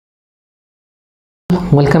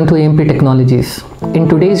Welcome to AMP Technologies. In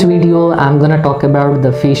today's video, I'm gonna talk about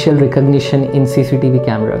the facial recognition in CCTV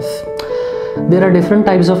cameras. There are different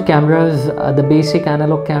types of cameras. The basic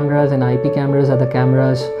analog cameras and IP cameras are the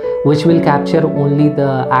cameras which will capture only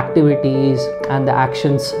the activities and the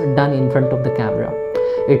actions done in front of the camera.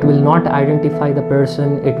 It will not identify the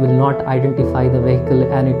person, it will not identify the vehicle,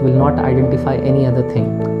 and it will not identify any other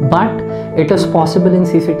thing. But it is possible in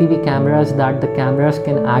CCTV cameras that the cameras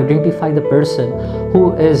can identify the person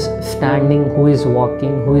who is standing, who is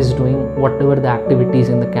walking, who is doing whatever the activities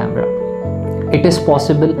in the camera. It is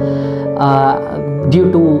possible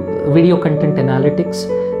due to video content analytics.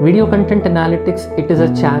 Video content analytics, it is a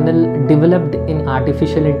channel developed in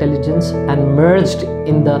artificial intelligence and merged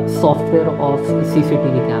in the software of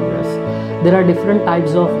CCTV cameras. There are different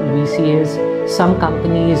types of VCAs. Some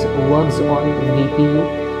companies works on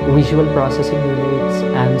VPU, visual processing units,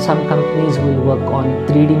 and some companies will work on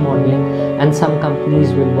 3D modeling, and some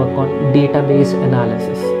companies will work on database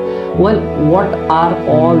analysis. Well, what are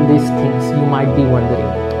all these things, you might be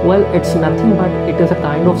wondering? Well, it's nothing but it is a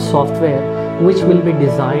kind of software which will be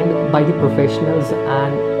designed by the professionals,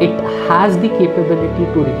 and it has the capability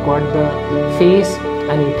to record the face,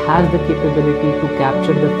 and it has the capability to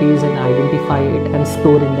capture the face and identify it and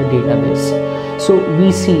store in the database. So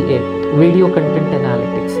VCA, video content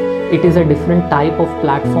analytics, it is a different type of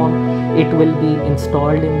platform. It will be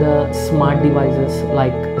installed in the smart devices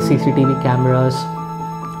like CCTV cameras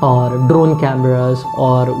or drone cameras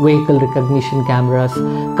or vehicle recognition cameras,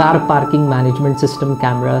 car parking management system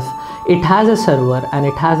cameras. It has a server and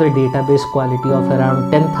it has a database quality of around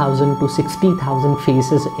 10,000 to 60,000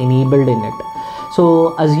 faces enabled in it.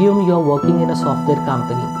 So assume you are working in a software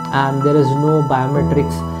company and there is no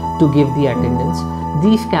biometrics to give the attendance.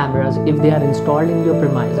 These cameras, if they are installed in your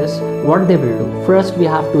premises, what they will do? First, we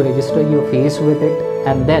have to register your face with it,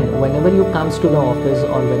 and then whenever you comes to the office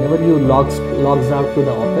or whenever you logs out to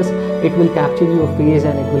the office, it will capture your face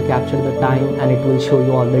and it will capture the time and it will show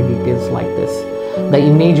you all the details like this. The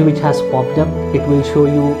image which has popped up, it will show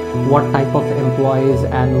you what type of employees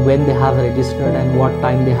and when they have registered and what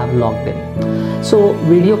time they have logged in. So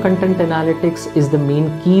video content analytics is the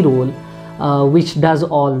main key role which does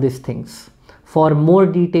all these things. For more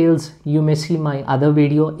details, you may see my other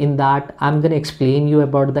video. In that, I'm going to explain you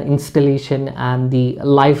about the installation and the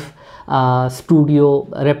live studio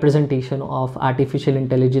representation of artificial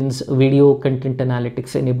intelligence video content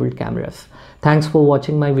analytics enabled cameras. Thanks for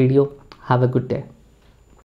watching my video. Have a good day.